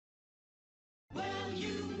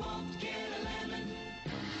won't get a lemon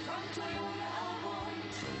from Toyota of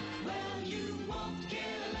Orange. Well, you won't get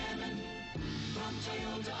a lemon from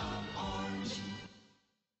Toyota of Orange.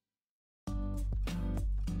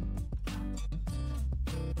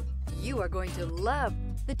 You are going to love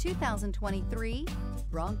the 2023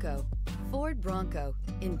 Bronco. Ford Bronco.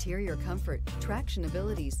 Interior comfort, traction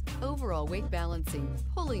abilities, overall weight balancing,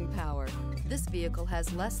 pulling power. This vehicle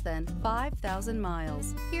has less than 5,000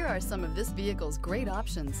 miles. Here are some of this vehicle's great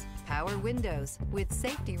options: power windows with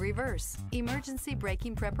safety reverse, emergency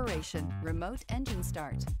braking preparation, remote engine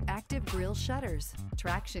start, active grille shutters,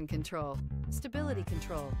 traction control, stability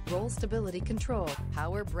control, roll stability control,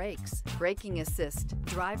 power brakes, braking assist,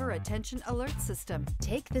 driver attention alert system.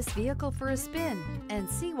 Take this vehicle for a spin and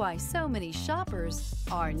see why so many shoppers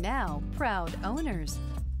are now proud owners.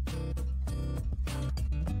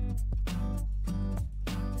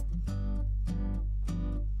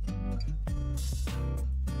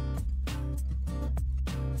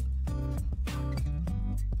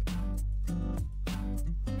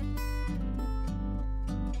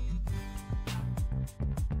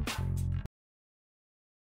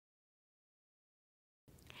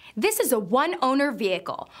 This is a one-owner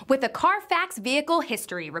vehicle with a Carfax Vehicle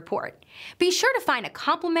History Report. Be sure to find a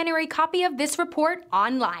complimentary copy of this report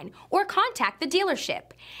online or contact the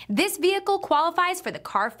dealership. This vehicle qualifies for the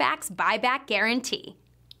Carfax Buyback Guarantee.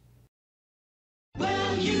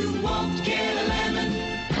 Well, you won't get